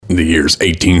The year's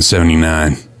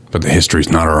 1879, but the history's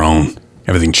not our own.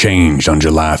 Everything changed on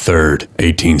July 3rd,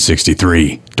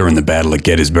 1863, during the Battle of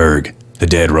Gettysburg. The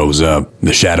dead rose up,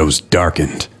 the shadows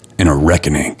darkened, and a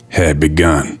reckoning had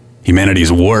begun.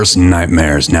 Humanity's worst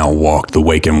nightmares now walked the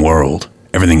waking world.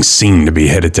 Everything seemed to be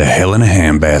headed to hell in a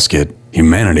handbasket.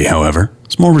 Humanity, however,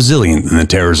 was more resilient than the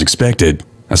terrors expected.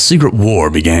 A secret war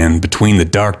began between the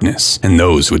darkness and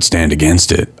those who would stand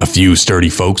against it. A few sturdy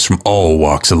folks from all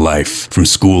walks of life, from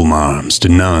school marms to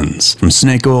nuns, from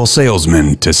snake oil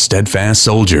salesmen to steadfast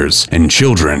soldiers, and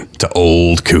children to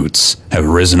old coots, have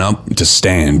risen up to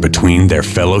stand between their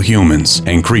fellow humans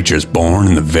and creatures born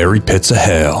in the very pits of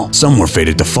hell. Some were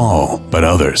fated to fall, but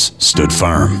others stood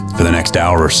firm. For the next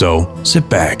hour or so, sit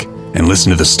back and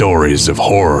listen to the stories of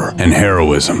horror and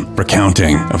heroism,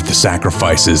 recounting of the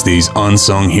sacrifices these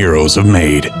unsung heroes have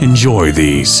made. Enjoy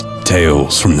these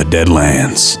tales from the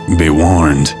Deadlands. Be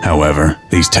warned, however,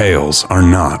 these tales are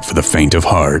not for the faint of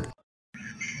heart.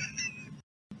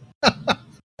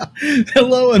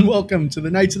 Hello and welcome to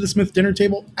the Knights of the Smith Dinner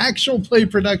Table actual play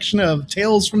production of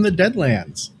Tales from the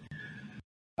Deadlands.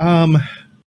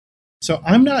 So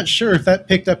I'm not sure if that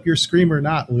picked up your scream or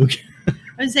not, Luke.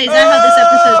 I would say, is that how this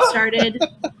episode started?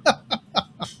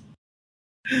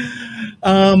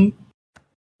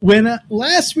 When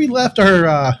last we left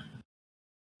our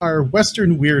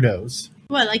Western weirdos.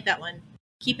 Oh, I like that one.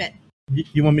 Keep it.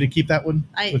 You want me to keep that one?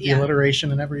 With yeah. the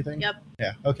alliteration and everything? Yep.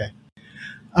 Yeah, okay.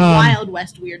 Wild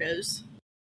West weirdos.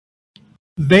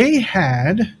 They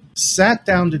had sat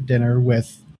down to dinner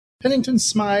with Pennington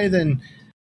Smythe and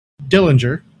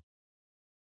Dillinger,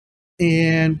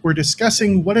 and we're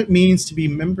discussing what it means to be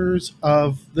members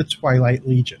of the Twilight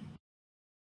Legion.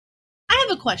 I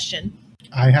have a question.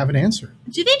 I have an answer.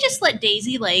 Do they just let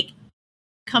Daisy,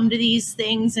 come to these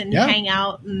things and hang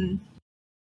out? And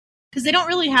because they don't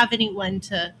really have anyone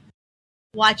to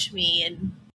watch me.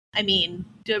 And,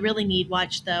 do I really need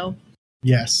watch, though?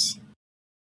 Yes.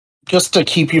 Just to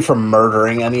keep you from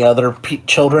murdering any other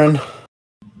children?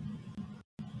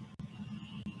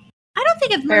 I don't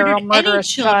think I've murdered any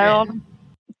children. Child.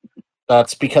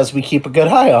 That's because we keep a good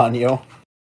eye on you.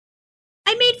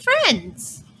 I made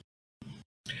friends.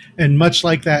 And much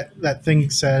like that thing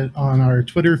said on our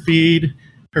Twitter feed,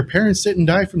 her parents didn't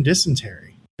die from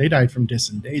dysentery. They died from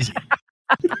Daisy.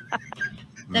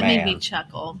 That made me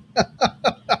chuckle.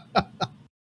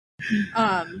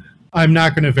 I'm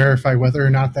not going to verify whether or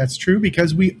not that's true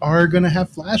because we are going to have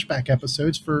flashback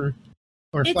episodes or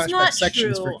flashback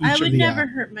sections for each of the... I would never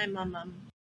hurt my mom.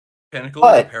 Pinnacle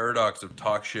of the paradox of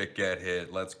talk shit, get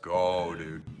hit. Let's go,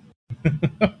 dude.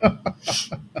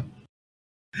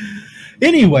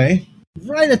 Anyway,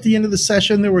 right at the end of the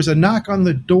session, there was a knock on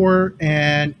the door,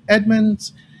 and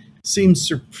Edmund seemed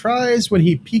surprised when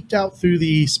he peeked out through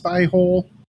the spy hole.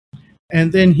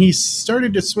 And then he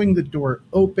started to swing the door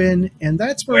open, and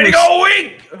that's where... Way to go,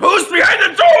 Wink! Who's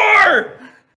behind the door?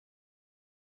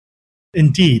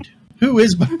 Indeed. Who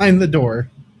is behind the door?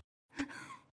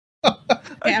 I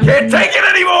can't take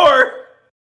it anymore!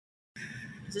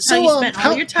 Is this how you spent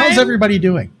all your time? How's everybody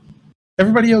doing?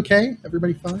 Everybody okay?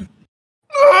 Everybody fine?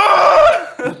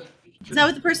 Is that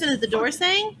what the person at the door is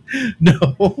saying?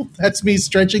 No, that's me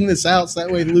stretching this out so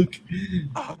that way Luke...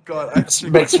 Oh, God. It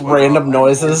makes random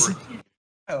noises.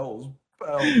 Hell's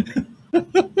Oh,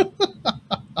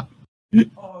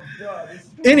 God.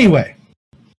 Anyway,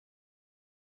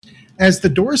 as the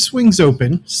door swings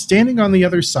open, standing on the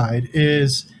other side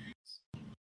is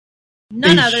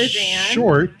none other than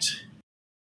short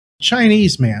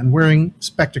Chinese man wearing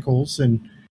spectacles and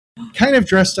kind of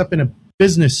dressed up in a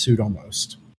business suit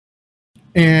almost.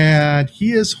 And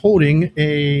he is holding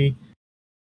an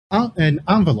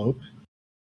envelope,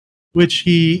 which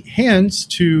he hands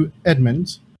to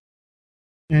Edmund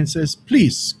and says,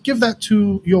 "Please give that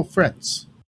to your friends,"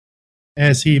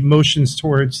 as he motions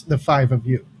towards the five of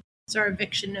you. It's our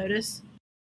eviction notice.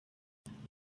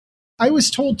 "I was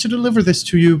told to deliver this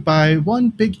to you by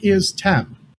one Big Ears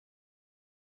Tam.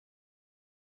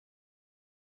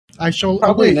 I shall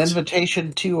Probably await." An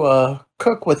invitation to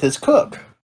cook with his cook.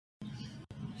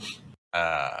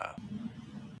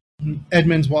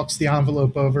 Edmonds walks the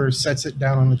envelope over, sets it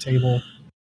down on the table.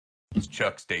 It's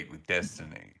Chuck's date with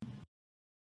Destiny.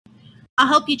 I'll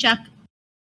help you, Chuck.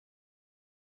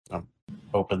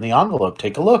 Open the envelope.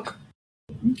 Take a look.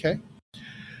 Okay.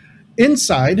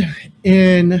 Inside,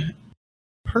 in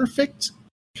perfect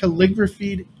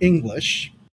calligraphied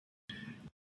English,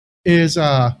 is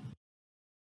a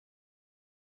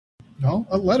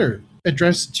letter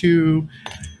addressed to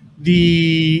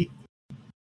the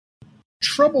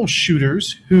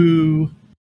troubleshooters who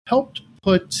helped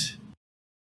put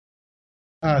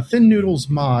Thin Noodle's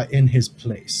ma in his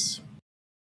place.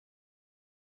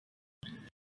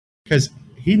 Because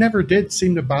he never did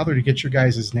seem to bother to get your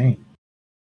guys' name.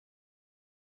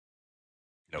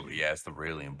 Nobody asks the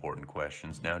really important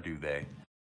questions, now do they?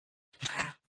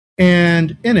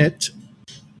 And in it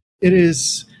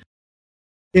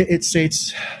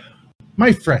states,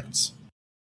 "My friends,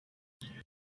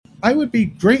 I would be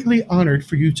greatly honored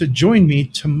for you to join me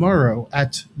tomorrow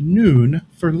at noon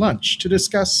for lunch to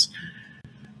discuss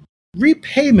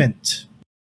repayment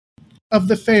of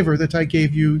the favor that I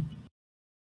gave you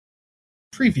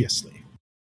previously."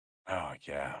 Oh,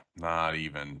 yeah. Not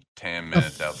even 10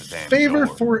 minutes out the damn Favor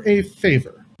door. for a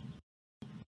favor.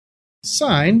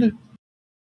 Signed,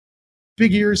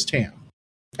 Big Ears Tam.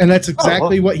 And that's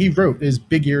exactly what he wrote, is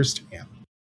Big Ears Tam.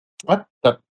 What?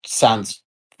 That sounds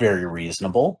very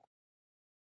reasonable.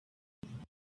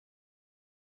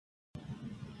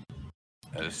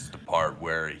 This is the part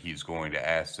where he's going to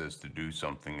ask us to do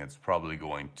something that's probably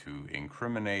going to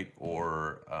incriminate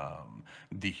or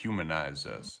dehumanize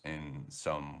us in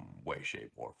some way,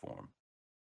 shape, or form.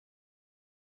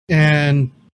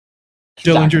 And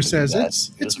He's not Dillinger gonna says do that. it's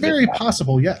Just very get that.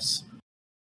 possible, yes.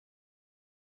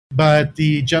 But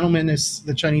the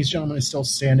Chinese gentleman is still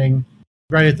standing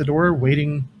right at the door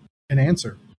waiting an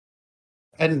answer.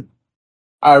 And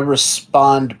I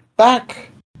respond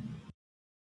back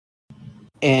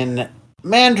in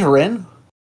Mandarin.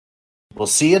 We'll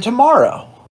see you tomorrow.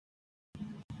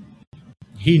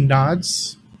 He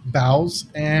nods, bows,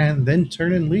 and then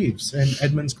turns and leaves, and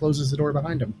Edmonds closes the door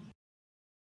behind him.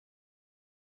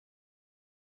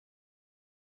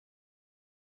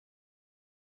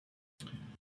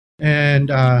 And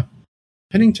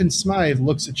Pennington Smythe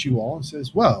looks at you all and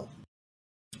says, "Well,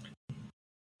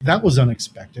 that was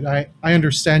unexpected. I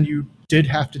understand you did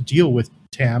have to deal with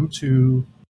Tam to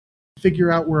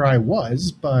figure out where I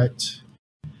was, but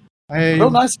Real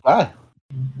nice guy.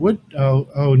 would...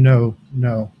 Oh,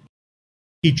 no.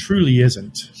 He truly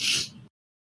isn't."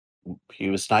 He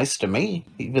was nice to me.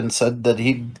 He even said that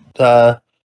he'd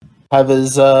have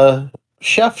his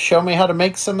chef show me how to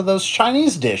make some of those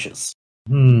Chinese dishes.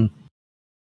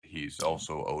 He's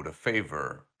also owed a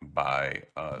favor by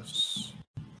us.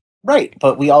 Right,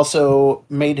 but we also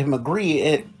made him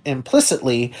agree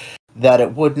implicitly that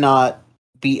it would not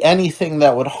be anything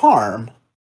that would harm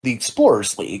the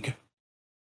Explorers League.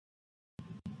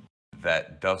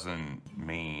 That doesn't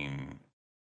mean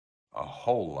a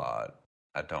whole lot,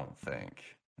 I don't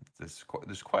think. There's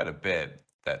quite a bit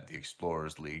that the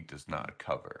Explorers League does not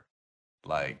cover.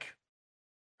 Like,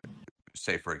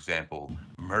 say, for example,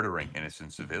 murdering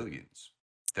innocent civilians.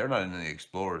 They're not in the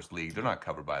Explorers League. They're not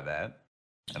covered by that.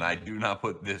 And I do not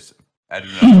put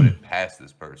it past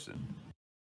this person.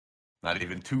 Not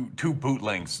even two boot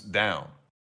lengths down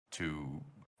to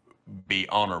be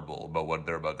honorable about what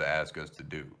they're about to ask us to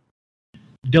do.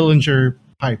 Dillinger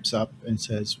pipes up and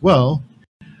says, "Well,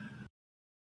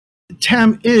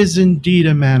 Tam is indeed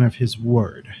a man of his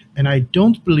word, and I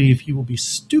don't believe he will be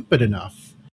stupid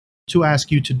enough to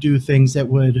ask you to do things that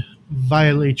would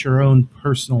violate your own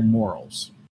personal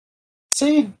morals.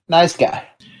 See? Nice guy.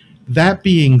 That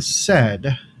being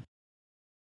said,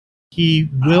 he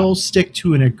will stick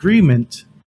to an agreement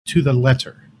to the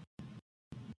letter."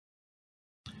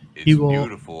 It's He will-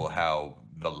 beautiful how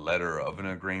the letter of an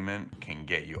agreement can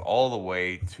get you all the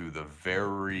way to the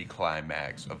very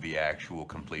climax of the actual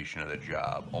completion of the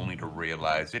job, only to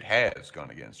realize it has gone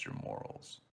against your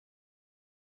morals.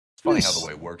 It's funny how the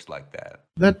way it works like that.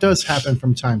 That does happen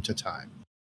from time to time.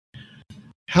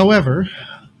 However,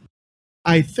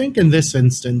 I think in this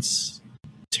instance,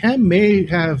 Tam may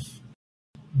have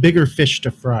bigger fish to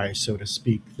fry, so to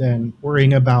speak, than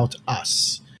worrying about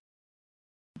us.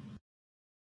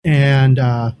 And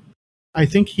I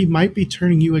think he might be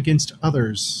turning you against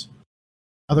other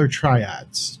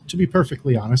triads, to be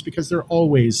perfectly honest, because they're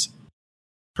always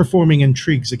performing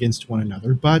intrigues against one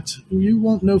another. But you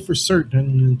won't know for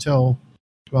certain until,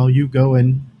 well, you go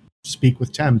and speak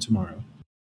with Tam tomorrow.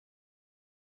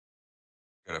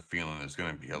 Got a feeling there's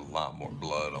going to be a lot more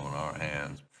blood on our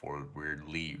hands before we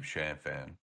leave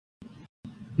Shanfan.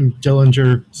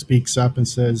 Dillinger speaks up and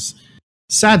says,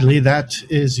 "Sadly, that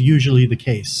is usually the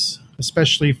case,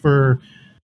 especially for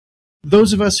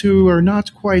those of us who are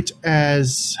not quite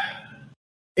as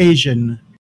Asian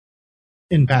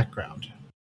in background."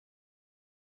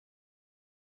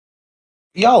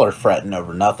 Y'all are fretting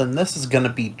over nothing. This is going to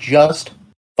be just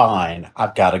fine.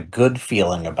 I've got a good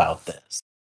feeling about this.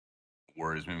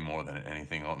 Worries me more than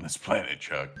anything on this planet,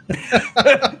 Chuck.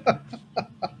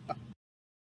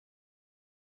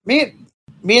 Me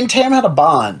and Tam had a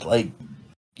bond. Like,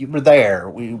 you were there.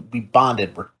 We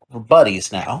bonded. We're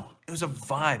buddies now. It was a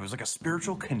vibe. It was like a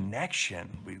spiritual connection.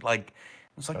 It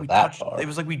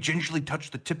was like we gingerly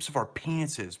touched the tips of our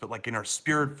penises, but like in our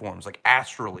spirit forms, like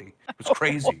astrally. It was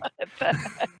crazy.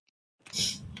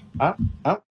 I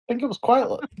don't think it was quite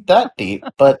that deep,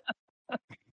 but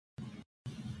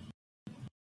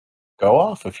go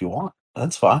off if you want.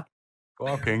 That's fine. Go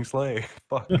off, Kingsley.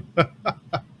 Fuck.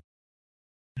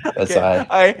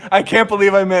 I can't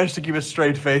believe I managed to keep a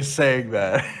straight face saying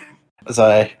that. As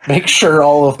I make sure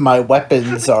all of my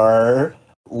weapons are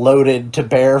loaded to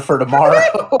bear for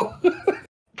tomorrow.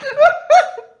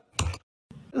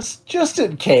 just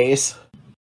in case.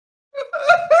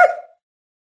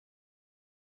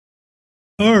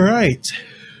 All right.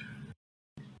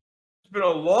 It's been a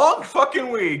long fucking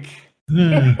week.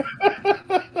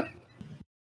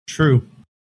 True.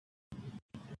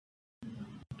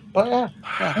 But yeah.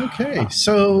 Okay,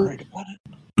 so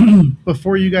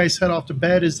before you guys head off to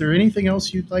bed, is there anything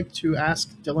else you'd like to ask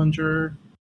Dillinger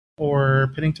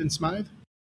or Pennington Smythe?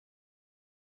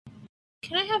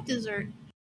 Can I have dessert?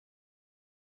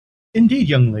 Indeed,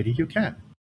 young lady, you can.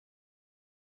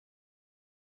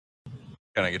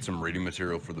 Can I get some reading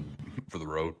material for the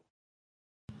road?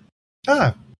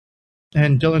 Ah,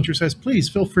 and Dillinger says, please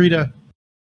feel free to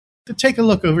take a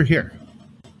look over here.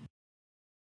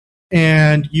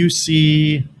 And you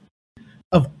see,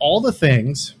 of all the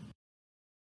things,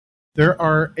 there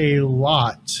are a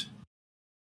lot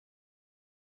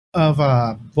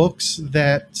of books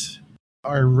that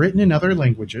are written in other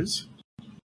languages.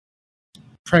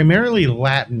 Primarily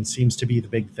Latin seems to be the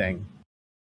big thing.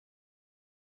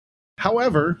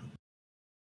 However,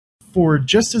 for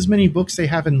just as many books they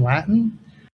have in Latin,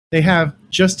 they have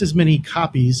just as many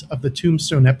copies of the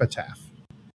Tombstone Epitaph.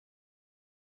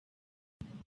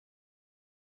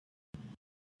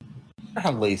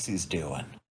 How Lacey's doing?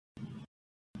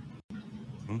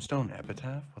 Tombstone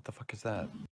Epitaph? What the fuck is that?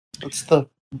 It's the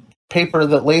paper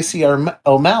that Lacey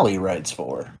O'Malley writes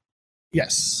for.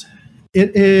 Yes.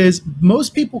 It is.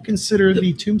 Most people consider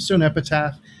the Tombstone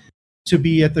Epitaph to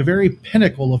be at the very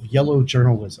pinnacle of yellow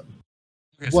journalism.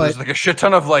 Okay, so there's like a shit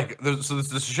ton of there's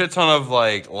a shit ton of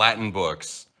Latin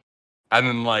books, and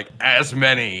then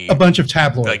a bunch of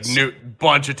tabloids,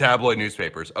 bunch of tabloid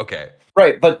newspapers. Okay,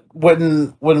 right. But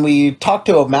when we talk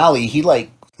to O'Malley, he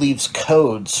leaves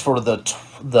codes for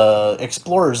the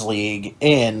Explorers League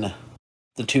in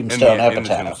the Tombstone Epitaph. In the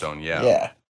Tombstone,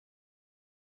 yeah.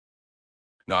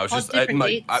 No, I was just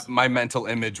my mental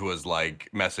image was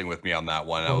messing with me on that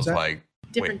one. I was like,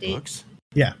 different dates. Books?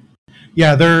 Yeah.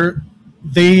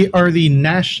 They are the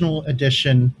national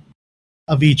edition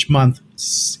of each month,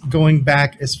 going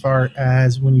back as far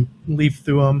as, when you leaf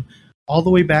through them, all the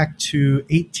way back to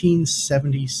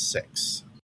 1876.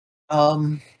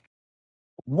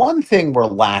 One thing we're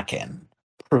lacking: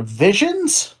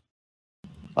 provisions.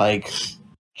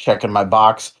 Checking my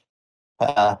box.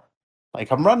 I'm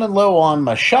running low on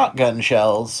my shotgun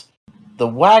shells. The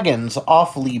wagon's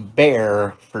awfully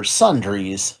bare for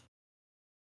sundries.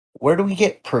 Where do we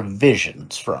get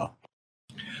provisions from?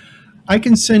 I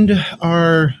can send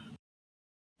our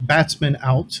batsmen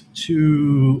out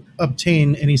to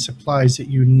obtain any supplies that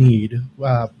you need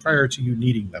prior to you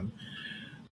needing them.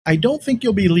 I don't think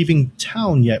you'll be leaving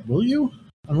town yet, will you?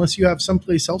 Unless you have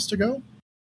someplace else to go?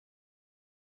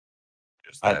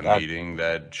 Just that meeting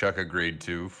that Chuck agreed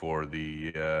to for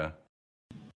the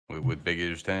with Big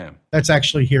Ears Tam. That's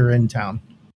actually here in town.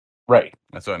 Right.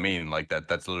 That's what I mean.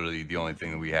 That's literally the only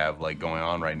thing that we have going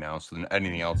on right now. So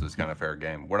anything else is kind of fair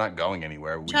game. We're not going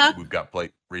anywhere. We've got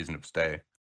reason to stay.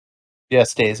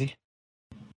 Yes, Daisy.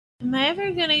 Am I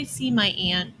ever gonna see my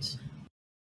aunt?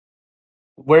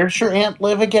 Where's your aunt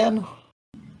live again?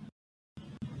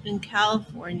 In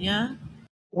California.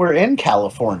 We're in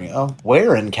California.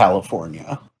 Where in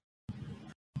California?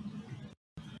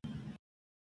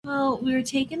 Well, we were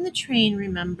taking the train,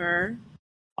 remember?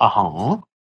 Uh-huh.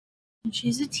 And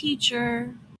she's a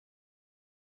teacher.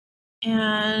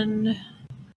 And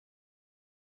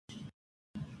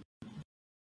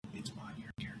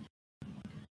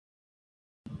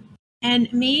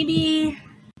maybe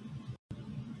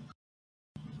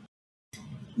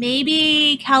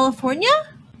California?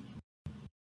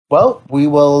 Well, we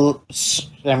will.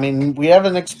 I mean, we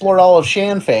haven't explored all of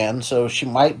Shanfan, so she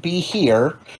might be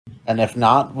here. And if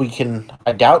not, we can.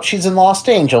 I doubt she's in Los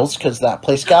Angeles because that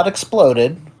place got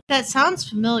exploded. That sounds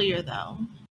familiar, though.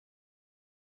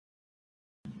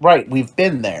 Right, we've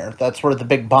been there. That's where the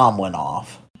big bomb went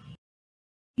off.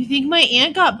 You think my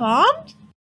aunt got bombed?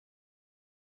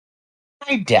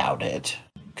 I doubt it,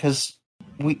 because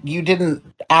you didn't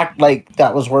act like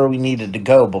that was where we needed to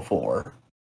go before.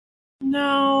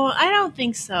 No, I don't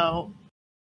think so.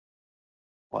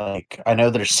 Like, I know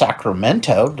there's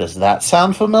Sacramento. Does that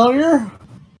sound familiar?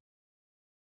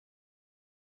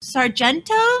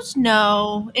 Sargentos?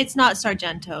 No, it's not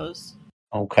Sargentos.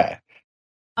 Okay.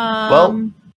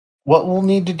 Um, What we'll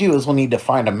need to do is we'll need to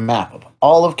find a map of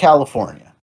all of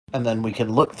California, and then we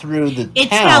can look through the It's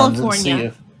towns and California. see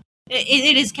if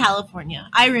it is California.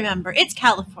 I remember. It's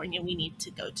California we need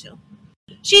to go to.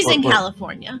 She's in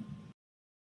California.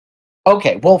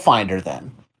 Okay, we'll find her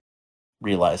then.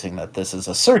 Realizing that this is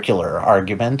a circular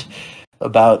argument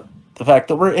about the fact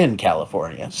that we're in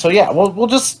California. So yeah, we'll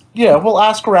just we'll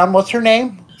ask around. What's her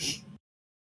name?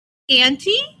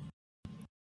 Auntie?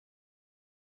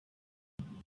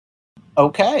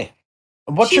 Okay.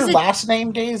 What's She's your last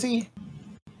name, Daisy?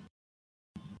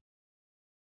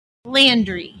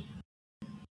 Landry.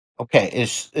 Okay,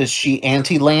 is she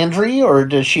Auntie Landry, or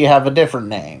does she have a different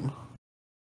name?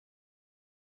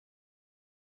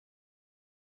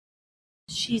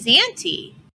 She's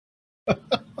Auntie.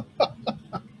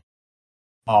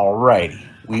 Alrighty.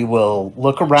 We will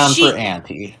look around for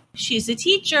Auntie. She's a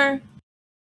teacher.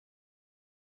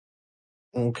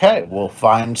 Okay, we'll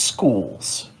find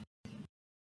schools.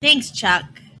 Thanks, Chuck.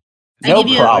 No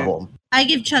problem. I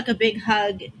give Chuck a big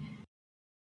hug.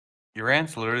 Your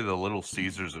aunt's literally the Little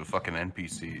Caesars of fucking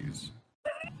NPCs.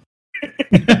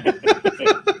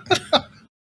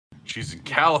 She's in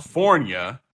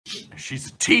California. She's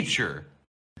a teacher.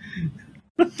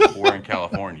 We're in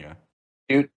California.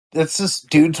 Dude, this is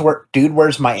Dude,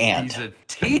 where's my aunt? He's a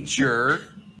teacher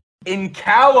in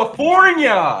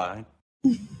California.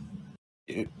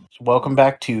 Dude, welcome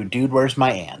back to Dude, Where's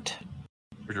My Aunt?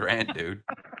 Where's your aunt, dude?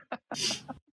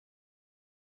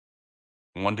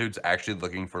 One dude's actually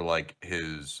looking for like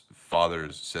his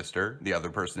father's sister. The other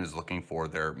person is looking for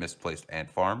their misplaced ant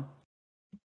farm.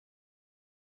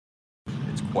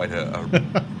 It's quite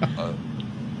a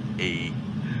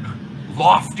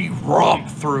lofty romp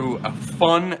through a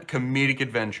fun comedic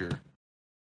adventure.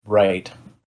 Right.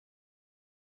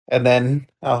 And then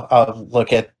I'll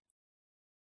look at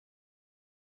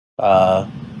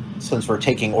since we're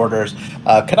taking orders,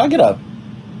 could I get a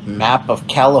map of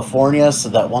California so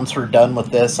that once we're done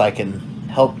with this, I can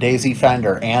help Daisy find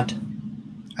her aunt?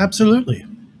 Absolutely.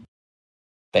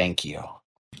 Thank you.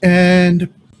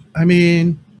 And, I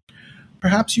mean,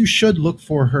 perhaps you should look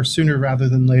for her sooner rather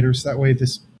than later, so that way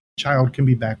this child can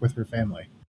be back with her family.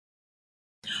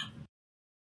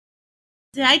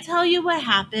 Did I tell you what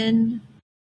happened?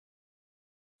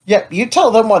 Yeah, you tell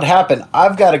them what happened.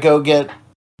 I've got to go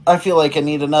I feel like I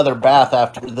need another bath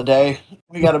after the day.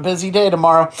 We got a busy day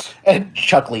tomorrow. And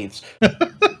Chuck leaves.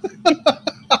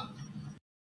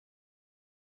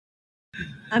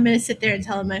 I'm going to sit there and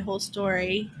tell him my whole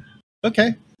story.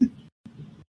 Okay.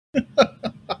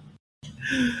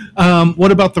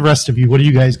 What about the rest of you? What are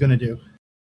you guys going to do?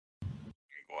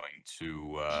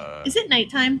 Is it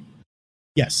nighttime?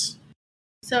 Yes.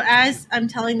 So as I'm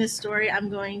telling this story, I'm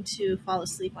going to fall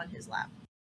asleep on his lap.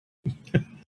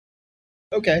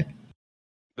 Okay.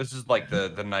 This is like the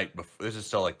night before. This is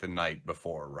still like the night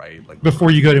before, right? Like before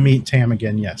you go to meet Tam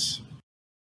again, yes.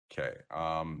 Okay.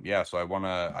 Yeah. So I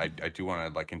do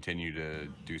want to like continue to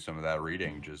do some of that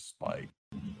reading, just like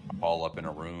haul up in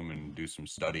a room and do some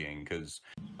studying, because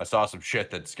I saw some shit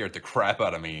that scared the crap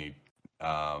out of me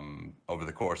over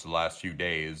the course of the last few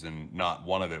days, and not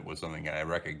one of it was something I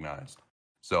recognized.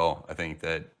 So I think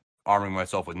that arming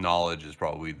myself with knowledge is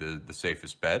probably the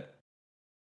safest bet.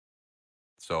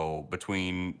 So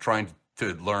between trying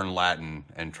to learn Latin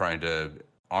and trying to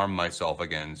arm myself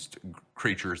against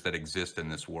creatures that exist in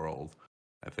this world,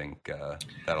 I think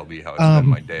that'll be how I spend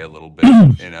my day a little bit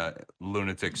in a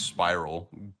lunatic spiral,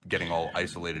 getting all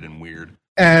isolated and weird.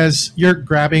 As you're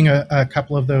grabbing a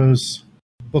couple of those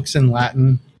books in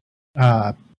Latin,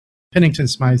 Pennington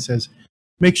Smythe says,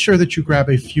 make sure that you grab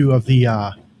a few of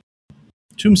the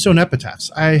tombstone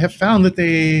epitaphs. I have found that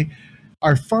they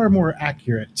are far more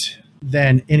accurate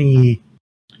than any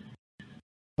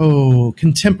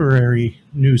contemporary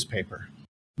newspaper.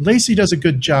 Lacey does a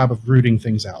good job of rooting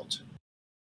things out.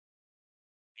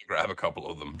 Grab a couple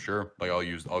of them, sure. Like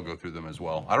I'll go through them as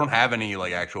well. I don't have any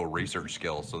like actual research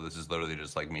skills, so this is literally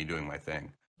just like me doing my thing.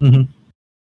 Mm-hmm.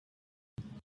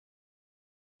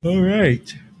 All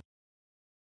right.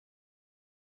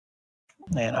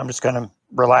 And I'm just gonna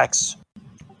relax.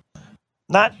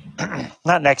 Not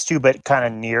next to, but kind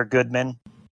of near Goodman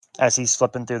as he's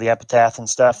flipping through the epitaph and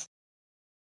stuff.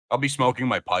 I'll be smoking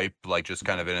my pipe, like just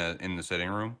kind of in the sitting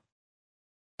room.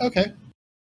 Okay.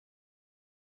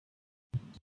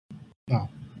 Oh.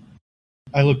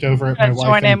 I looked over at my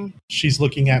wife, and she's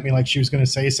looking at me like she was going to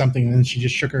say something, and then she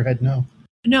just shook her head no.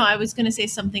 No, I was going to say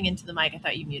something into the mic. I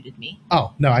thought you muted me.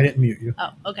 Oh, no, I didn't mute you.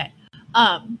 Oh, okay.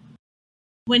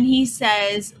 When he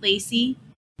says Lacey,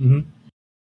 Mhm.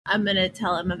 I'm going to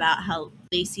tell him about how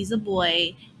Lacey's a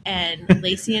boy and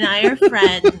Lacey and I are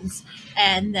friends,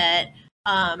 and that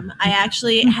I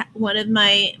actually, one of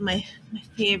my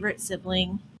favorite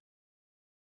sibling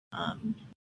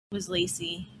was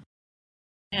Lacey.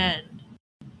 And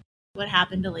what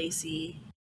happened to Lacey,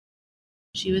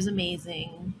 she was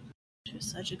amazing. She was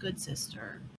such a good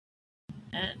sister.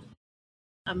 And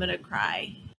I'm going to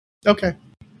cry. Okay,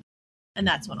 And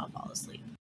that's when I'll fall asleep.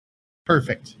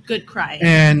 perfect. Good cry.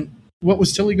 And what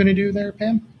was Tilly going to do there,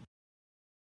 Pam?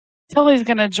 Tilly's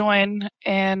going to join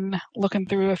in looking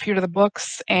through a few of the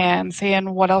books and seeing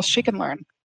what else she can learn.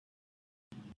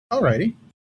 Alrighty.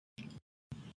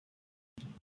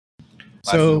 Last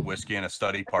is a So whiskey and a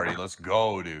study party. Let's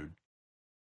go, dude.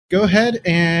 go ahead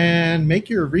and make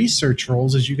your research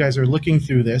rolls as you guys are looking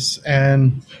through this,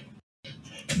 and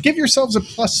give yourselves a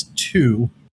 +2.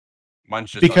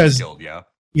 Mine's just Because- unskilled, yeah.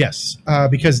 Yes,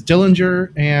 because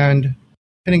Dillinger and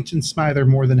Pennington Smythe are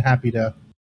more than happy to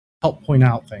help point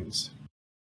out things.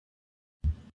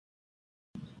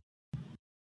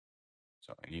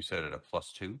 So you said it a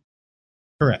 +2?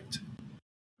 Correct.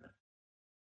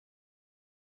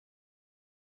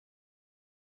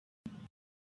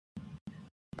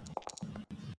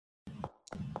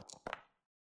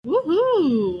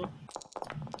 Woohoo!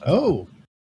 Oh,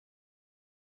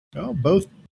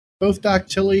 both Doc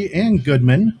Tilly and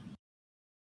Goodman.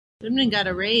 Goodman got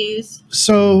a raise.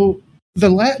 So the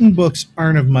Latin books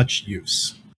aren't of much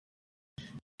use.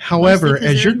 However, Mostly 'cause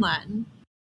as they're you're in Latin.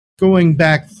 going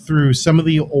back through some of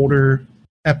the older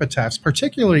epitaphs,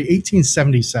 particularly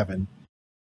 1877,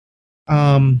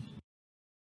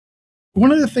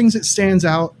 one of the things that stands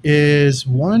out is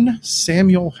one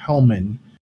Samuel Hellman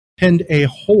penned a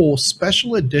whole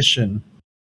special edition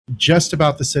just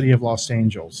about the city of Los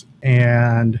Angeles.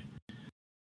 And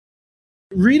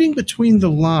reading between the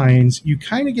lines, you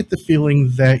kind of get the feeling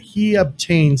that he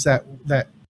obtains that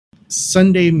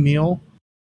Sunday meal.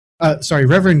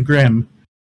 Reverend Grimm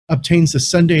obtains the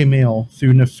Sunday meal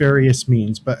through nefarious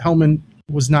means, but Hellman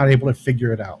was not able to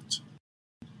figure it out.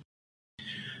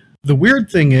 The weird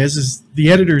thing is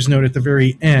the editor's note at the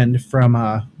very end from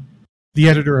the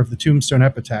editor of the Tombstone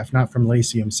Epitaph, not from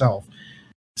Lacey himself,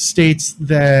 states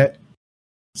that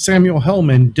Samuel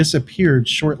Hellman disappeared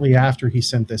shortly after he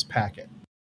sent this packet.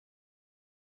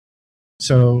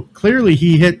 So clearly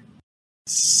he hit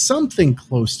something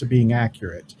close to being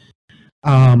accurate.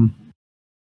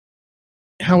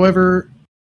 However,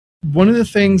 one of the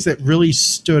things that really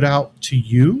stood out to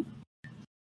you,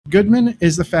 Goodman,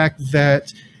 is the fact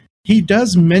that he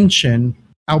does mention,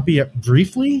 albeit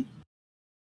briefly,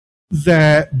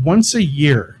 that once a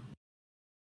year,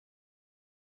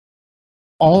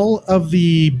 all of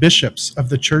the bishops of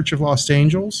the Church of Los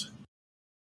Angeles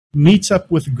meets up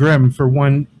with Grimm for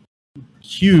one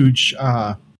huge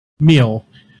meal,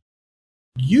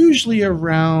 usually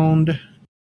around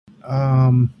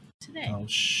Today. oh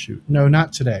shoot, no,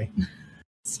 not today.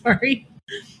 Sorry.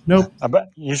 Nope.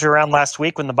 Usually around last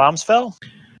week when the bombs fell.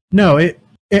 No, it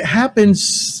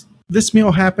happens. This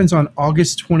meal happens on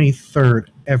August 23rd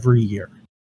every year.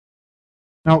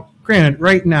 Now, granted,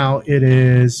 right now it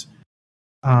is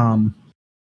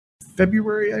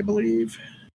February, I believe.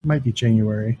 It might be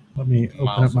January. Let me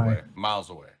open up my. Miles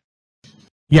away.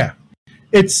 Yeah,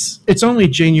 it's only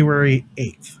January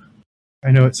 8th. I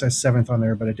know it says 7th on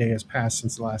there, but a day has passed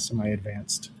since the last time I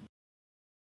advanced.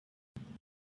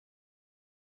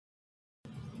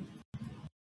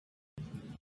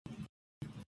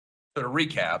 So to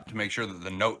recap, to make sure that the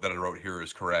note that I wrote here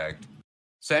is correct,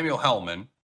 Samuel Hellman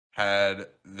had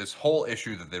this whole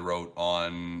issue that they wrote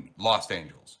on Los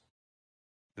Angeles.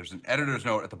 There's an editor's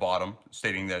note at the bottom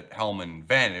stating that Hellman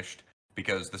vanished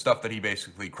because the stuff that he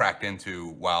basically cracked into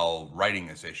while writing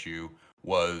this issue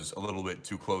was a little bit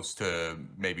too close to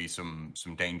maybe some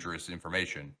dangerous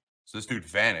information. So this dude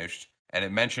vanished, and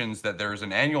it mentions that there's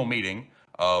an annual meeting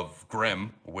of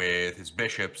Grimm with his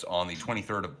bishops on the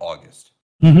 23rd of August.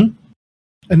 Mm-hmm.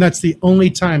 And that's the only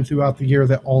time throughout the year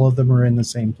that all of them are in the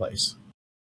same place.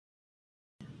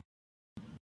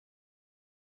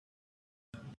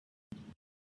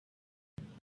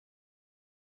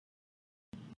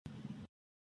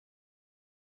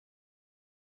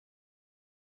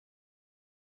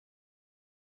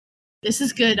 This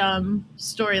is good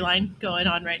storyline going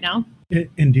on right now.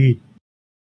 Indeed.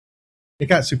 It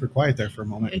got super quiet there for a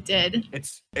moment. It did.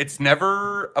 It's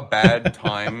never a bad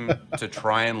time to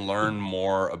try and learn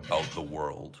more about the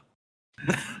world.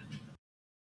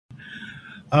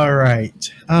 All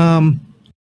right.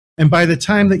 And by the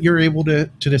time that you're able to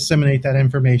disseminate that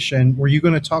information, were you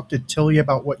going to talk to Tilly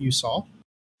about what you saw?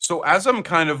 So as I'm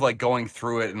kind of like going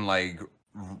through it and like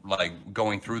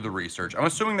going through the research, I'm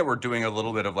assuming that we're doing a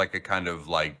little bit of like a kind of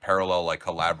like parallel, like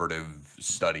collaborative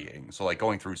studying. So like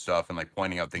going through stuff and like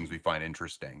pointing out things we find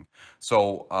interesting.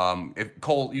 So if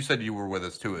Cole, you said you were with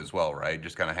us too as well, right?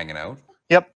 Just kind of hanging out.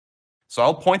 Yep. So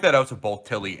I'll point that out to both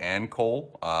Tilly and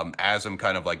Cole as I'm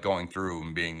kind of like going through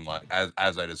and being like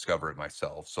as I discover it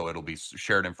myself. So it'll be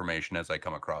shared information as I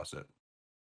come across it.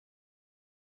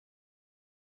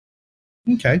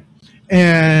 Okay.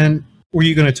 And were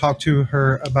you going to talk to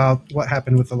her about what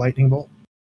happened with the lightning bolt?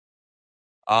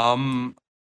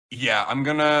 Yeah, I'm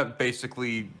gonna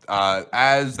basically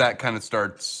as that kind of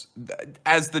starts,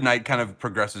 as the night kind of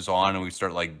progresses on and we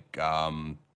start like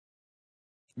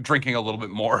drinking a little bit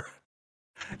more.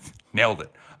 Nailed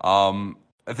it. I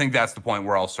think that's the point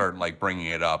where I'll start like bringing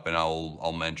it up and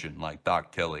I'll mention like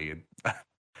Doc Tilly.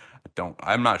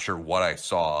 I'm not sure what I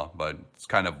saw, but it's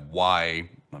kind of why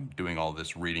I'm doing all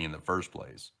this reading in the first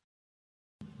place.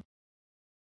 It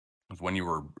was when you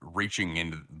were reaching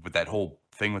into with that whole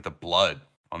thing with the blood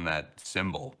on that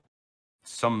symbol.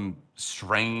 Some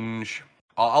strange.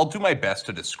 I'll do my best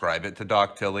to describe it to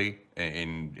Doc Tilly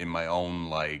in my own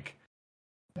like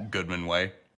Goodman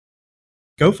way.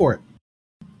 Go for it.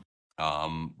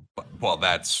 Well,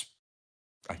 that's.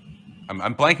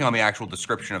 I'm blanking on the actual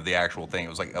description of the actual thing. It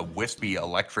was like a wispy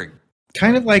electric.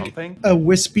 Kind of like something? A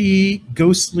wispy,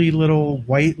 ghostly little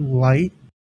white light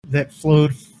that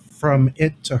flowed from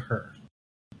it to her.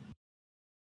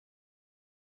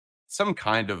 Some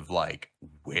kind of like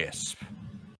wisp.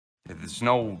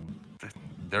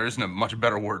 There isn't a much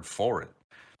better word for it.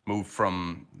 Moved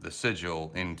from the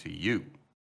sigil into you.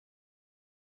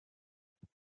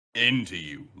 Into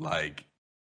you. Like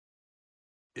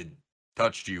it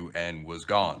touched you and was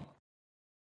gone.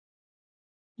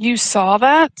 You saw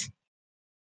that?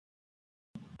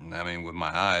 I mean, with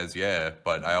my eyes, yeah.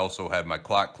 But I also had my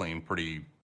clock clean pretty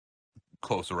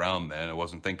close around then. I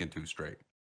wasn't thinking too straight.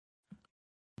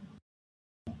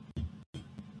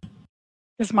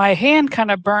 Because my hand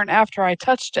kind of burnt after I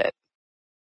touched it.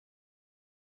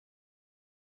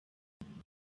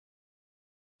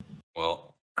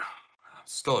 Well, I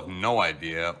still have no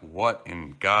idea what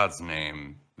in God's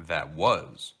name that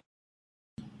was.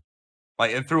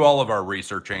 Like, through all of our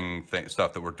researching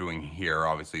stuff that we're doing here,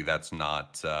 obviously that's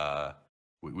not,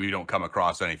 we don't come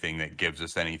across anything that gives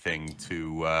us anything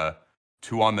to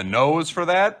on the nose for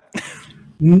that.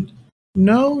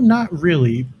 No, not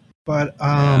really. But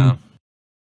yeah,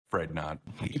 afraid not.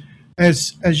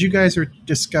 as you guys are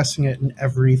discussing it and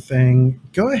everything,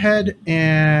 go ahead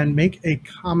and make a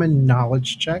common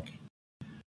knowledge check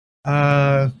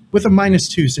with a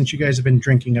 -2 since you guys have been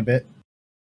drinking a bit.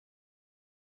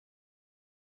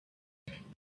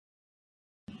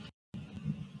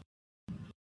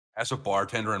 As a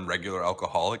bartender and regular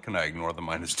alcoholic, can I ignore the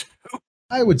 -2?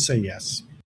 I would say yes.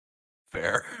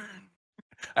 Fair.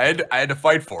 I had to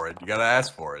fight for it. You gotta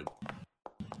ask for it.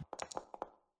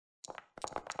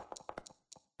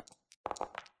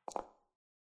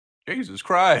 Jesus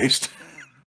Christ.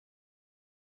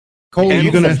 Cole,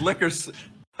 you gonna liquors?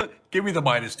 Give me the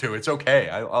 -2. It's okay.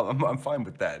 I'm fine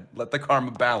with that. Let the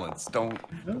karma balance. Don't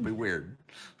be weird.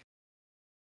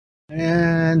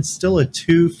 And still a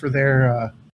 2 for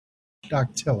their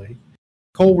Doc Tilly.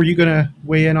 Cole, were you gonna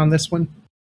weigh in on this one?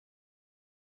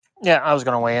 Yeah, I was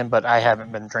going to weigh in, but I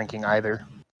haven't been drinking either.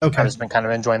 Okay. I've just been kind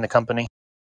of enjoying the company.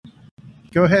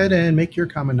 Go ahead and make your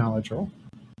common knowledge roll.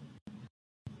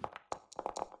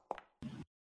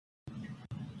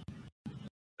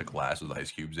 The glass with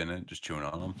ice cubes in it, just chewing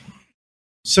on them.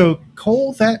 So,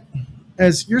 Cole, that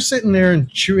as you're sitting there and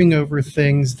chewing over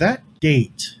things, that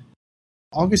date,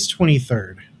 August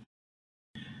 23rd,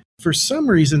 for some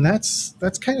reason that's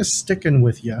kind of sticking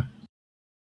with you.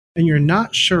 And you're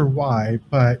not sure why,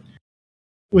 but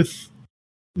with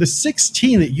the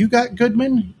 16 that you got,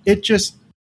 Goodman, it just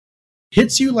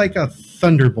hits you like a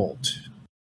thunderbolt.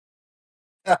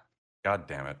 God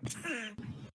damn it.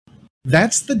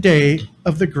 That's the day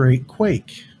of the Great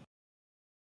Quake.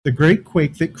 The Great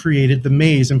Quake that created the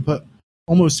maze and put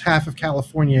almost half of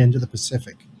California into the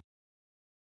Pacific.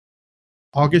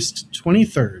 August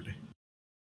 23rd.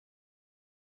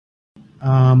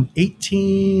 I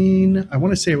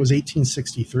want to say it was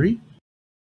 1863.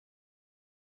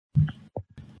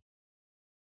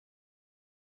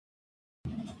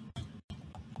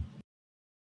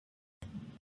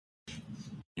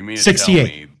 You mean to 68. tell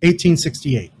me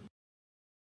 1868.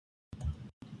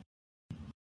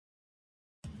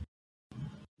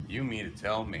 You mean to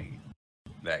tell me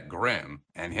that Grimm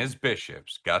and his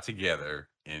bishops got together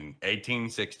in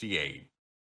 1868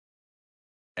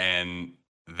 and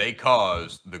they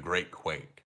caused the Great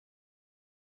Quake.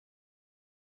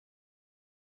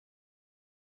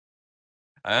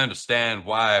 I understand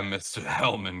why Mr.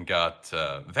 Hellman got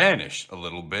vanished a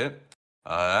little bit.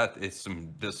 That is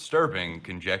some disturbing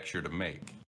conjecture to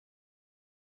make.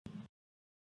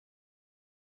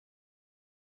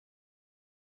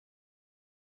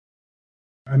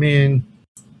 I mean,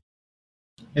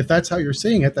 if that's how you're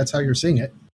seeing it, that's how you're seeing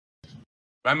it.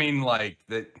 I mean, like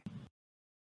that.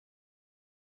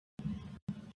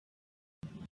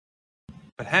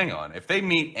 But hang on, if they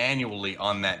meet annually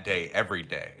on that day, every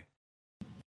day,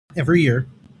 Every year.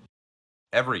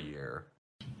 every year,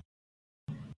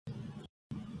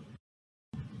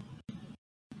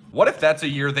 what if that's a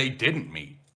year they didn't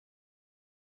meet?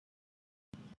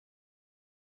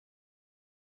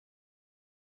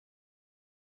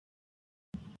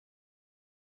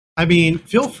 I mean,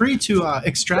 feel free to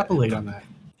extrapolate on that.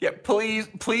 Yeah,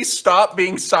 please stop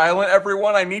being silent,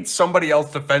 everyone. I need somebody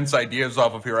else to bounce ideas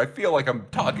off of here. I feel like I'm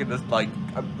talking to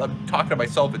I'm talking to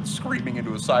myself and screaming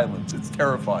into a silence. It's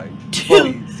terrifying.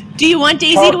 Please. Do you want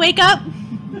Daisy to wake up?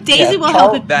 Daisy will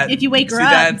help if you wake her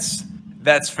up.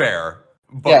 That's fair.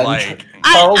 But Yeah, like,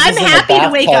 I'm happy to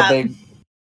wake up.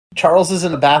 Charles is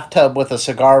in a bathtub with a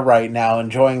cigar right now,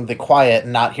 enjoying the quiet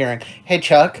and not hearing, hey,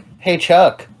 Chuck,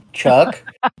 Chuck.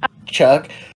 Chuck.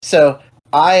 So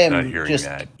I am not hearing just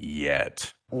that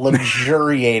yet.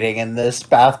 luxuriating in this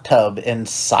bathtub in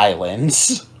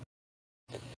silence.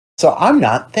 So I'm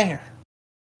not there.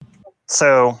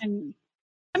 So I'm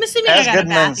assuming as I got a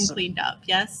bath Goodman's- and cleaned up,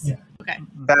 yes? Yeah. Okay.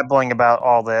 babbling about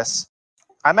all this,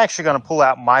 I'm actually going to pull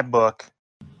out my book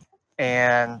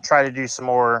and try to do some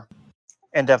more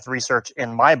in-depth research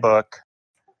in my book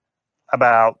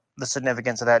about the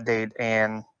significance of that date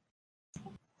and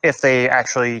if they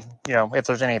actually, if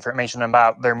there's any information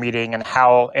about their meeting and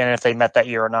how and if they met that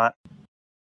year or not.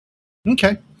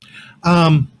 Okay.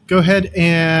 Go ahead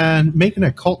and make an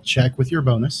occult check with your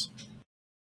bonus.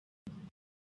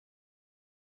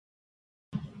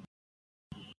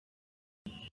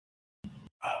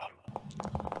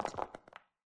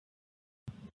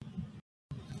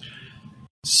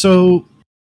 So,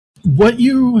 what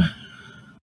you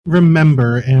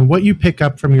remember and what you pick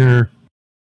up from your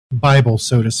Bible,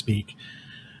 so to speak,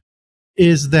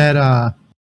 is that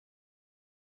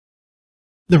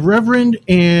the Reverend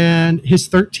and his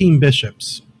 13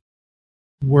 bishops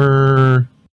were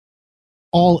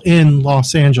all in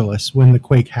Los Angeles when the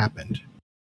quake happened.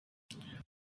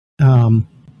 And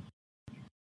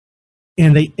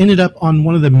they ended up on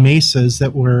one of the mesas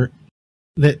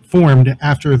that formed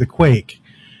after the quake.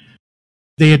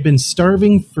 They had been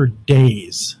starving for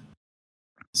days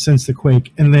since the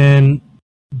quake, and then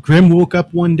Grimm woke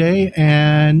up one day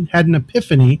and had an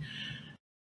epiphany,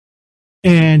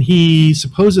 and he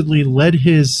supposedly led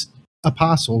his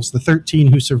apostles, the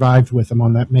 13 who survived with him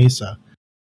on that mesa,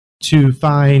 to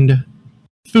find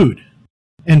food.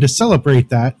 And to celebrate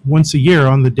that, once a year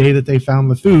on the day that they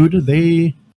found the food,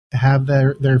 they have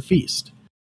their feast.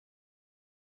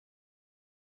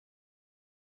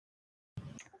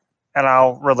 And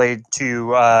I'll relay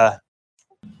to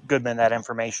Goodman that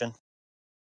information.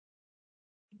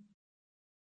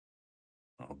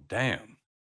 Oh damn.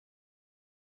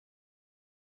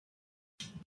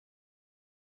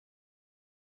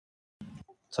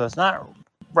 So it's not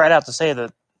right out to say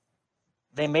that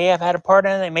they may have had a part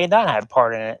in it, they may not have a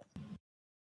part in it.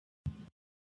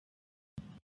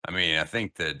 I mean, I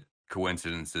think that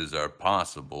coincidences are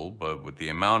possible, but with the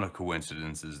amount of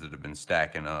coincidences that have been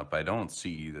stacking up, I don't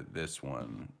see that this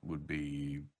one would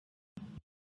be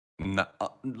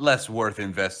less worth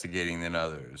investigating than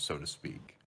others, so to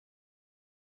speak.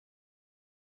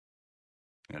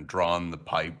 And draw on the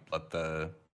pipe, let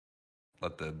the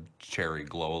cherry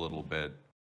glow a little bit.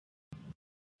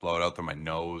 Blow it out through my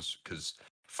nose, because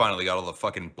finally got all the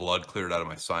fucking blood cleared out of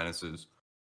my sinuses.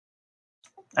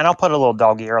 And I'll put a little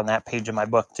dog ear on that page of my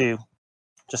book too,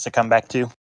 just to come back to.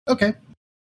 Okay.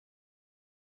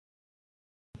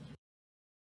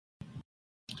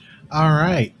 All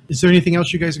right. Is there anything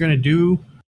else you guys are going to do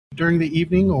during the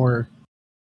evening, or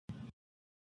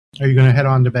are you going to head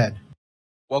on to bed?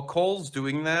 While Cole's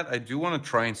doing that, I do want to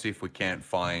try and see if we can't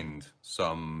find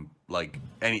some, like,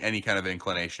 any kind of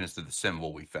inclination as to the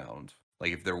symbol we found.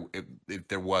 Like, if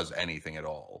there was anything at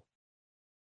all.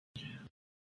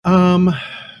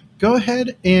 Go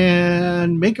ahead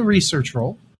and make a research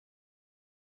roll.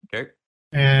 Okay.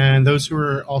 And those who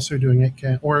are also doing it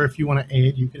can, or if you want to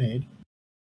aid, you can aid.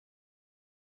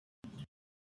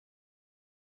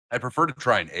 I prefer to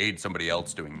try and aid somebody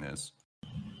else doing this.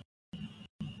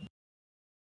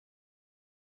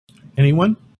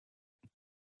 Anyone?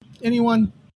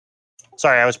 Anyone?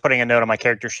 Sorry, I was putting a note on my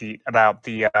character sheet about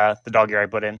the dog ear I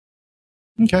put in.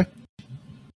 Okay.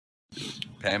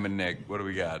 Pam and Nick, what do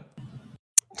we got?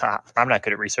 I'm not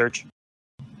good at research.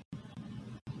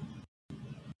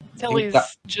 Tilly's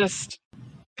just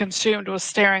consumed with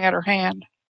staring at her hand.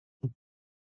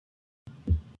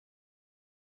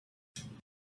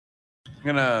 I'm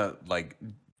gonna, like,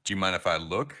 do you mind if I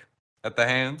look at the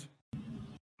hand?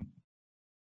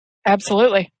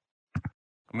 Absolutely.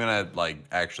 I'm gonna, like,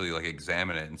 actually, like,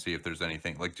 examine it and see if there's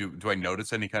anything. Like, do I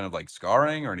notice any kind of, like,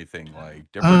 scarring or anything, like,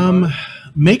 different about it?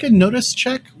 Make a notice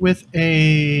check with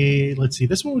a, let's see,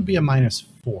 this one would be a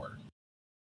 -4.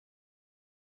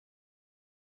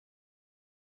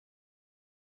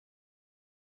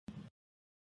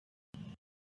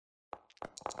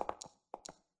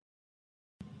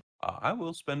 I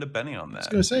will spend a penny on I was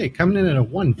that. going to say, coming in at a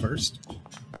 1 first.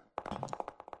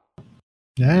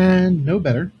 And no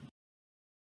better.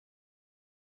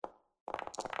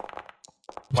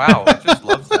 Wow, it just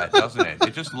loves that, doesn't it?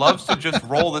 It just loves to just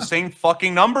roll the same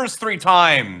fucking numbers 3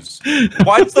 times.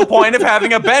 What's the point of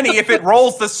having a Benny if it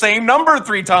rolls the same number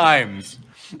 3 times?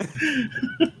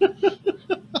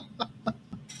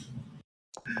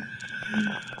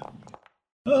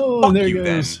 Oh, Fuck there you, it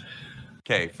goes. then.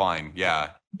 Okay, fine,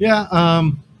 yeah. Yeah,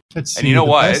 let's see. And you know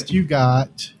the what? best you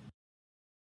got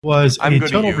was I'm a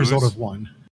gonna total use- result of 1.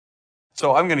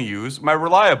 So I'm gonna use my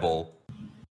reliable.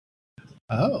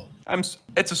 Oh.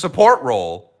 It's a support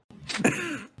roll.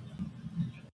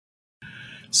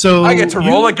 So I get to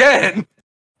roll again.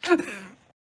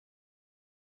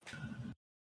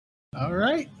 All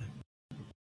right.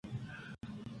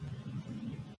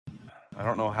 I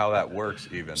don't know how that works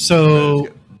even. So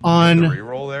hit on the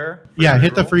reroll there. Yeah,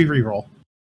 hit the reroll? free reroll.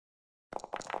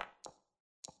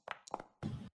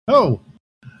 Oh,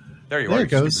 There you there are,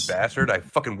 it you goes. stupid bastard. I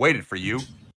fucking waited for you.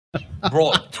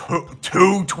 Roll it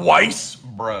two twice,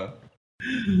 bruh.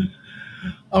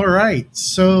 all right.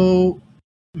 So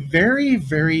very,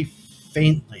 very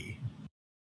faintly,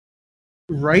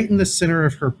 right in the center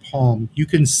of her palm, you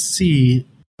can see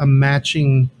a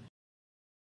matching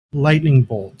lightning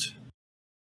bolt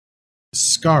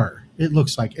scar. It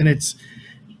looks like, and it's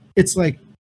like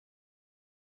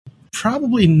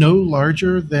probably no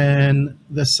larger than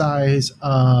the size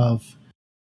of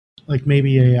like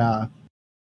maybe a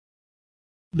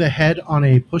the head on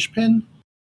a push pin,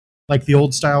 like the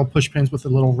old style push pins with the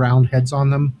little round heads on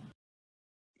them.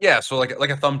 Yeah, so like a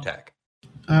thumbtack.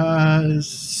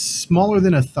 Smaller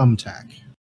than a thumbtack,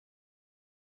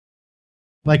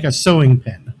 like a sewing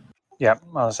pin. Yep,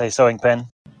 I'll say sewing pen.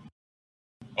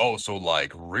 Oh, so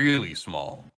like really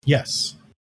small. Yes,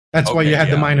 that's why you Okay, had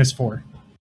the yeah. -4.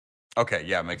 Okay,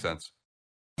 yeah, makes sense.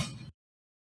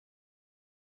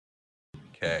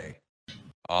 Okay.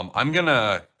 I'm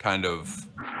gonna kind of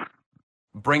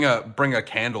bring a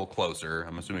candle closer.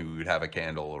 I'm assuming we would have a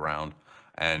candle around,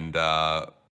 and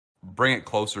bring it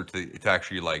closer to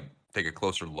actually like take a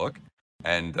closer look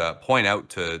and point out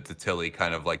to Tilly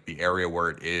kind of like the area where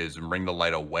it is and bring the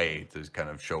light away to kind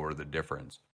of show her the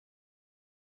difference.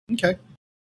 Okay.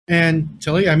 And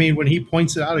Tilly, I mean, when he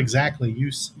points it out exactly,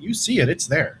 you see it. It's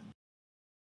there.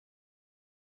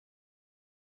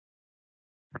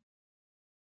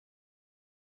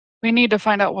 We need to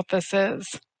find out what this is.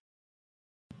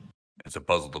 It's a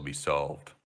puzzle to be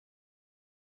solved.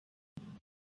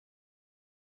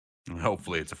 And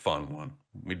hopefully it's a fun one.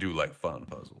 We do like fun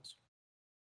puzzles.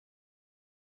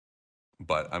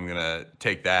 But I'm going to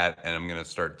take that and I'm going to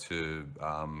start to...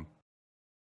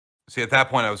 see, at that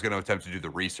point, I was going to attempt to do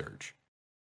the research.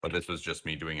 But this was just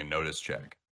me doing a notice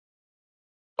check.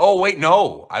 Oh, wait,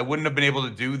 no. I wouldn't have been able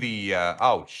to do the...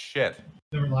 oh, shit.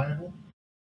 The reliable?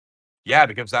 Yeah,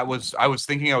 because I was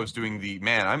thinking I was doing the...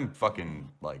 Man, I'm fucking,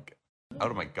 like,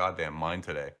 out of my goddamn mind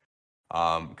today.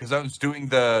 Because I was doing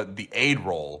the aid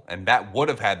roll, and that would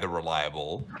have had the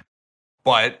reliable,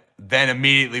 but then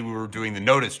immediately we were doing the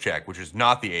notice check, which is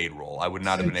not the aid roll. I would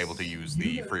not have been able to use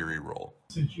the free reroll.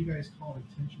 Since you guys called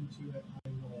attention to it, I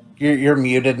will... You're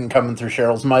muted and coming through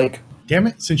Cheryl's mic. Damn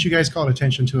it, since you guys called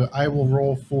attention to it, I will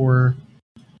roll for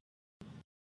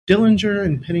Dillinger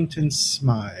and Pennington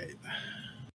Smythe.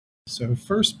 So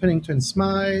first Pennington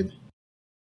Smythe.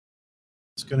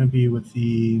 It's going to be with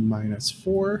the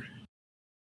 -4.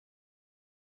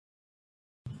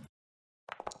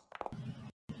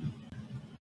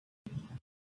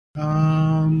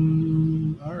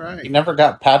 All right. He never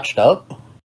got patched up.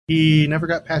 He never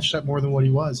got patched up more than what he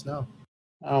was, no.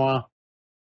 Oh wow.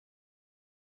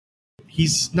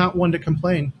 He's not one to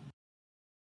complain.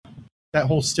 That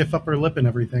whole stiff upper lip and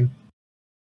everything.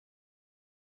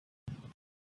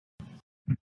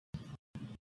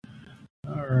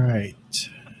 right.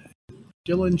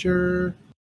 Dillinger.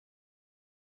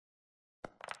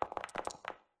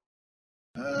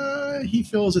 He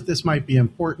feels that this might be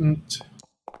important.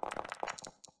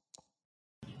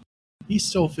 He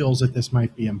still feels that this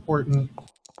might be important.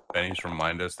 Benny's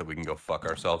remind us that we can go fuck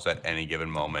ourselves at any given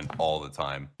moment, all the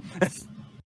time.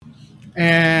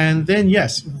 And then,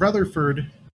 yes, Rutherford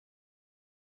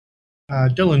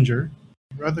Dillinger,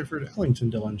 Rutherford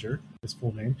Ellington Dillinger, his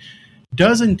full name,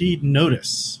 does indeed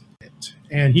notice it.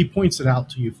 And he points it out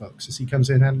to you folks as he comes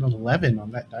in at an 11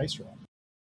 on that dice roll.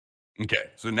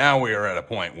 Okay, so now we are at a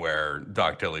point where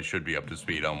Doc Tilly should be up to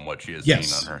speed on what she has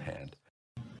seen on her hand.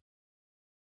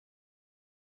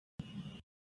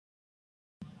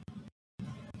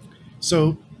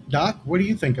 So, Doc, what do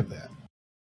you think of that?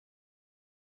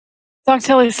 Doc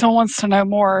Tilly still wants to know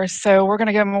more, so we're going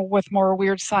to go with more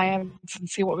weird science and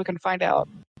see what we can find out.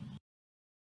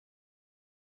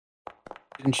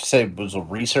 Didn't you say it was a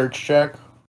research check?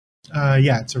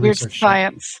 Yeah, it's a Weird research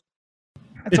science.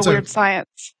 It's It's a- a weird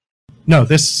science. No,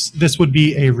 this would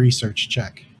be a research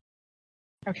check.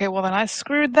 Okay, well then I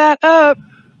screwed that up.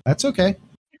 That's okay.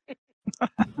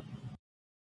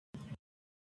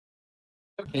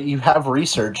 Okay, you have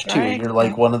research too. Right. You're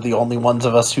like one of the only ones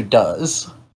of us who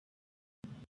does.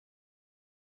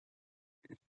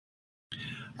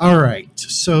 All right.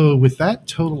 So with that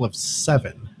total of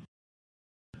 7,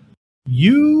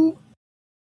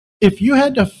 if you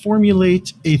had to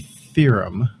formulate a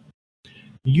theorem,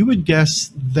 you would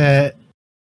guess that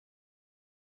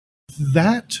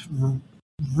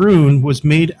rune was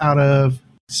made out of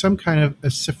some kind of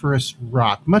aciferous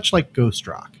rock, much like ghost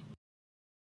rock.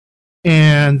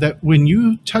 And that when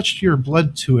you touched your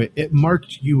blood to it, it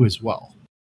marked you as well.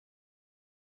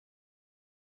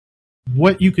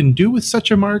 What you can do with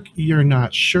such a mark, you're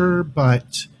not sure,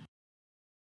 but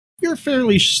you're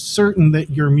fairly certain that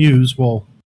your muse will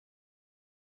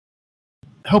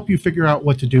help you figure out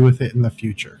what to do with it in the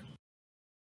future.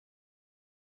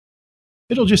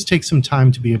 It'll just take some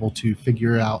time to be able to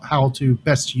figure out how to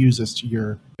best use this to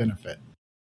your benefit.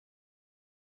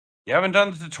 You haven't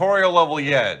done the tutorial level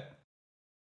yet.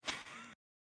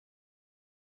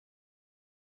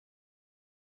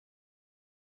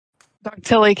 Doc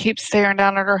Tilly keeps staring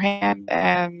down at her hand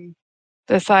and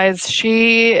decides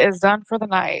she is done for the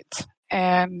night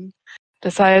and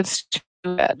decides to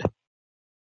go to bed.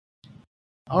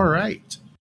 All right.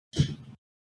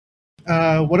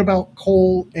 What about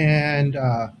Cole and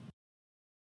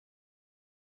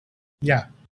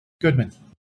Goodman?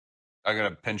 I'm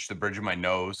gonna pinch the bridge of my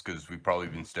nose because we've probably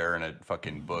been staring at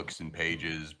fucking books and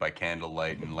pages by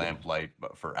candlelight and lamplight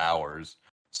for hours.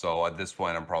 So at this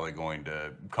point, I'm probably going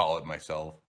to call it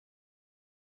myself.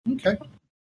 Okay.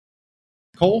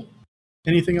 Cole,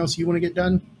 anything else you want to get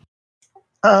done?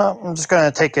 I'm just going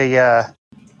to take a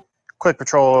quick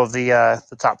patrol of the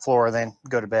top floor, then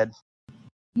go to bed.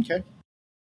 Okay.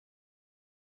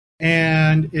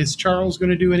 And is Charles going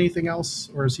to do anything else,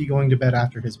 or is he going to bed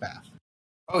after his bath?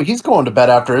 Oh, he's going to bed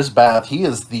after his bath.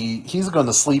 He's going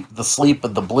to sleep the sleep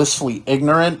of the blissfully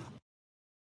ignorant.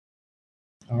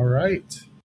 All right.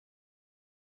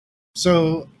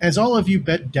 So, as all of you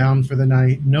bed down for the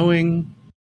night, knowing...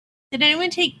 Did anyone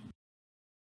take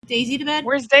Daisy to bed?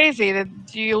 Where's Daisy? Did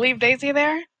you leave Daisy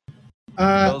there?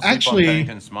 Fell asleep on Actually,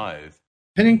 Pennington Smythe.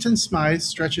 Pennington Smythe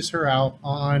stretches her out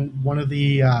on one of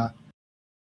the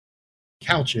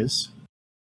couches,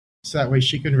 so that way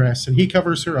she can rest, and he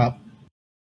covers her up.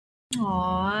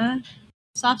 Aww.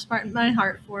 Soft spot in my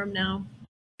heart for him now.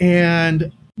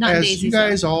 And Not as Daisy's you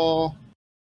guys all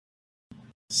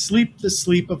sleep the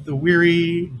sleep of the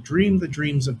weary, dream the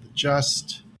dreams of the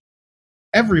just,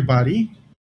 everybody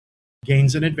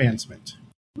gains an advancement.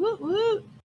 Woot woot.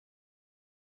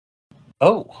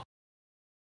 Oh,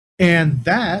 And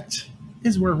that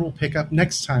is where we'll pick up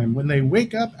next time when they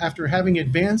wake up after having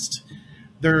advanced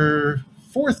their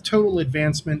 4th total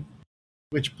advancement,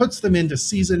 which puts them into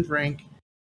seasoned rank,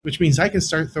 which means I can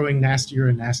start throwing nastier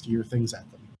and nastier things at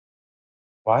them.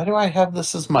 why do I have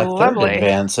this as my Lovely. third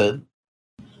advanced?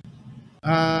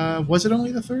 Was it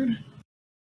only the 3rd?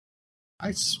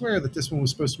 I swear that this one was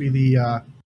supposed to be the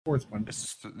 4th one.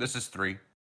 This is 3.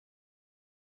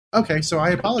 Okay, so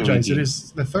I apologize. It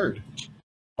is the 3rd.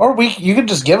 Or you could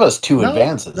just give us 2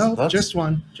 advances. No, That's- just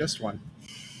one. Just one.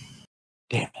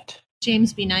 Damn it.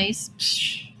 James be nice.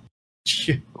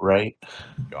 Right.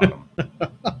 Got him.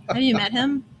 Have you met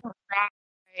him?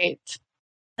 Right.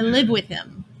 I live with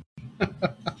him.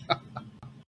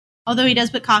 Although he does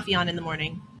put coffee on in the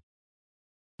morning.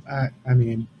 I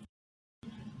mean,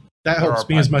 that There helps are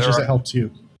me as pi- much there as are- it helps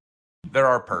you. There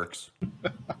are perks.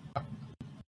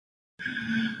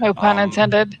 No pun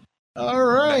intended. All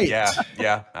right.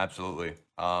 Yeah, absolutely.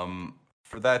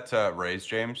 For that raise,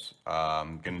 James,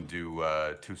 I'm gonna do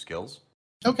 2 skills.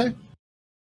 Okay.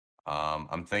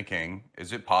 I'm thinking,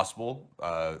 is it possible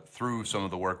through some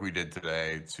of the work we did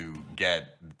today to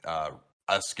get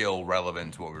a skill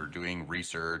relevant to what we were doing,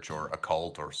 research or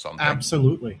occult or something?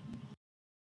 Absolutely.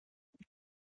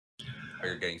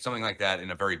 You're getting something like that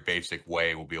in a very basic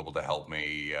way will be able to help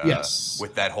me Yes.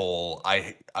 with that whole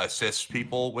I assist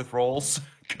people with roles,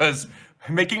 because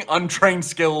making untrained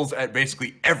skills at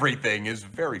basically everything is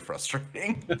very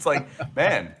frustrating. It's like,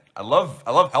 man, I love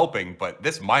helping, but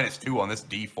this -2 on this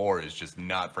D4 is just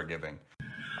not forgiving.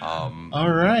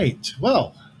 All right.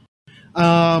 Well,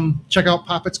 check out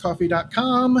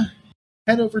poppetscoffee.com.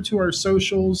 Head over to our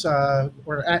socials.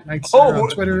 We're at Night Center on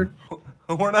Twitter.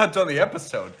 We're not done the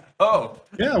episode. Oh,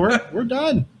 Yeah, we're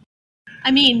done. I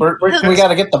mean, we got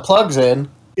to get the plugs in.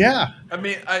 Yeah. I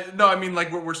mean,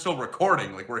 like we're still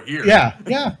recording, like we're here. Yeah.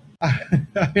 I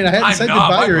mean, I hadn't said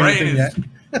goodbye or anything yet.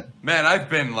 Man, I've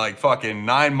been like fucking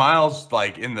 9 miles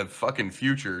like in the fucking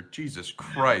future. Jesus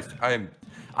Christ.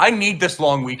 I need this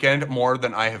long weekend more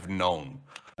than I have known.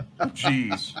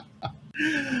 Jeez.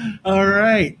 All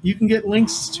right. You can get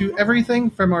links to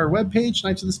everything from our webpage,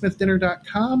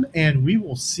 knightsofthesmithdinner.com, and we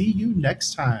will see you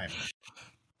next time.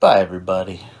 Bye,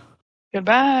 everybody.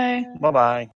 Goodbye.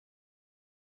 Bye-bye.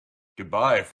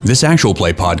 Goodbye. This Actual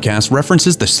Play podcast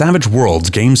references the Savage Worlds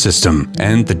game system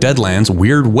and the Deadlands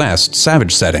Weird West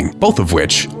Savage setting, both of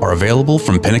which are available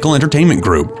from Pinnacle Entertainment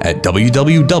Group at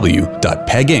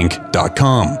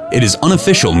www.peginc.com. It is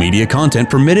unofficial media content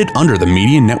permitted under the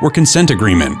Media Network Consent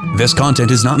Agreement. This content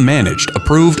is not managed,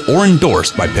 approved, or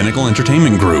endorsed by Pinnacle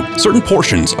Entertainment Group. Certain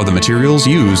portions of the materials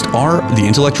used are the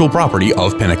intellectual property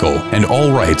of Pinnacle, and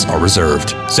all rights are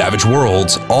reserved. Savage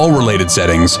Worlds, all related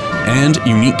settings, and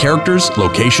unique characters,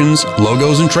 locations,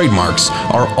 logos, and trademarks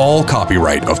are all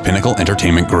copyright of Pinnacle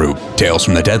Entertainment Group. Tales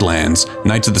from the Deadlands,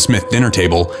 Knights of the Smith Dinner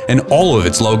Table, and all of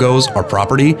its logos are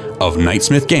property of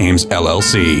Knightsmith Games,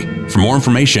 LLC. For more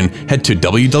information, head to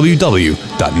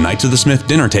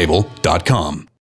www.knightsofthesmithdinnertable.com.